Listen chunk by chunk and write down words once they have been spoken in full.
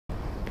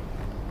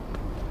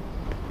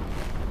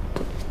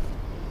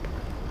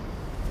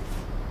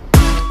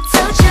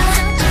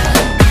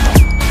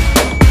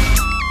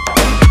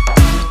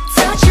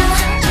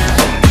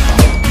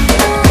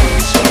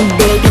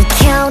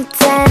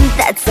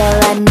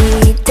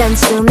네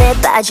단숨에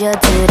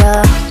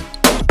빠져들어.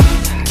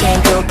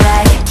 Can't go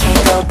back,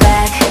 can't go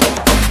back.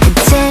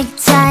 Take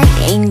time,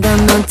 ain't got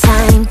no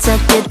time. 저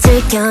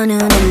끝을 겨누는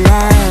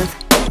love.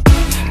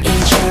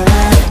 Ain't your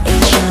love,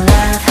 ain't your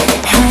love.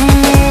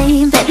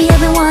 Hey, baby I've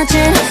been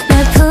watching.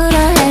 널 풀어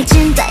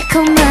할진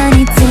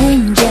달콤하니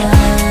danger.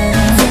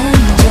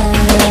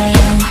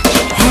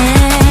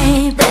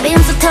 Hey, baby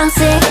I'm so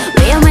toxic.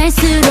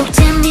 위험할수록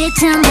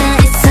재밌잖아.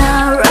 It's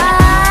alright.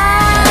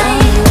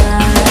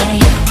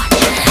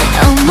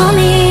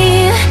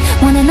 온몸이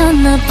원해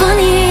넌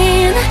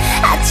너뿐인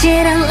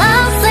아찔한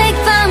love sick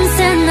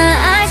밤새 날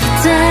알게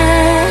돼.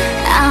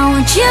 I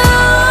want you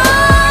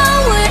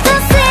with a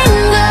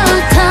single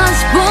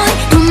touch boy.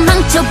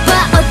 도망쳐봐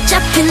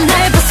어차피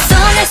날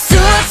벗어날 수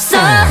없어.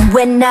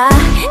 When I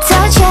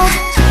touch ya,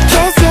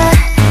 kiss ya,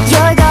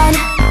 you're gone,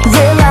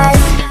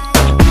 realize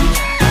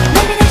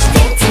maybe that you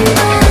think too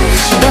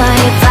much. But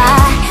if I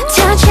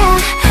touch ya,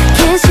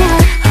 kiss ya,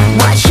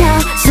 watch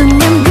out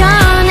순간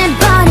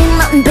변해버린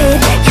눈빛.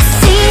 You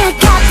see I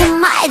got the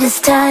Midas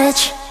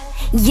touch.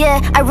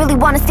 Yeah, I really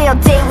wanna stay all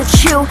day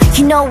with you.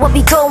 You know what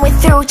we going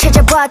through.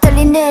 찾아봐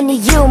떨리는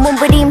이유.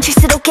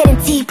 몸부림칠수록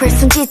getting deeper.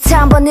 손짓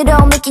한 번으로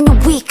making you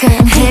weaker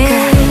and weaker.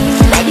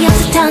 Hey, baby I'm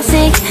so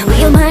toxic.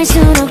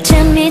 위험할수록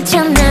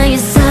재밌잖아.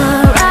 It's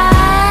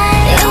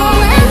alright. Your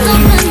hands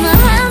up and my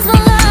hands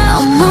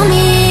below.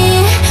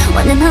 온몸이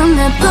원해 넌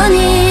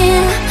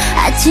나뿐인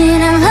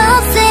아찔한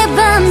love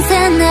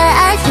밤새 날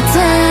알게 돼.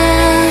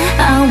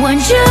 I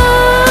want you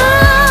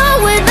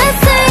with a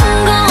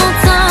single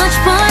touch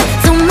boy.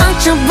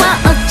 도망쳐봐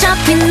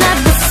어차피 날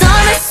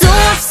벗어날 수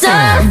없어.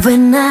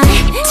 When I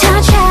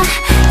touch ya,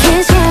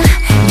 kiss ya,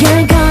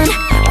 you're gone,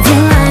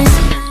 realize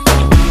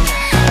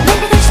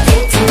maybe that you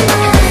think too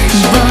much.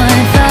 But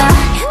if I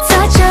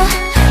touch ya,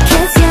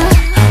 kiss ya,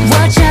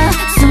 watch out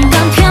순간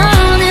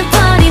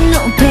변해버린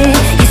눈빛.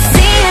 You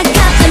see I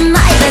got the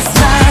Midas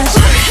touch.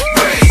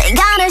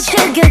 Gotta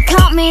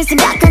sugarcoat me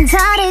생각한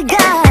다르게.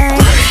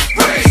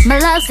 My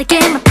love's a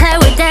game I play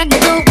with that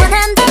너도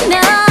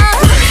원한다면.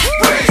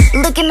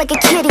 Looking like a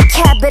kitty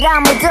cat, but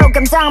아무도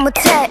감당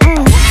못해.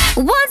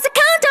 Once I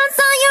count down,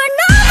 so you're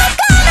never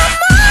gonna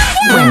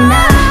move. When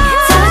I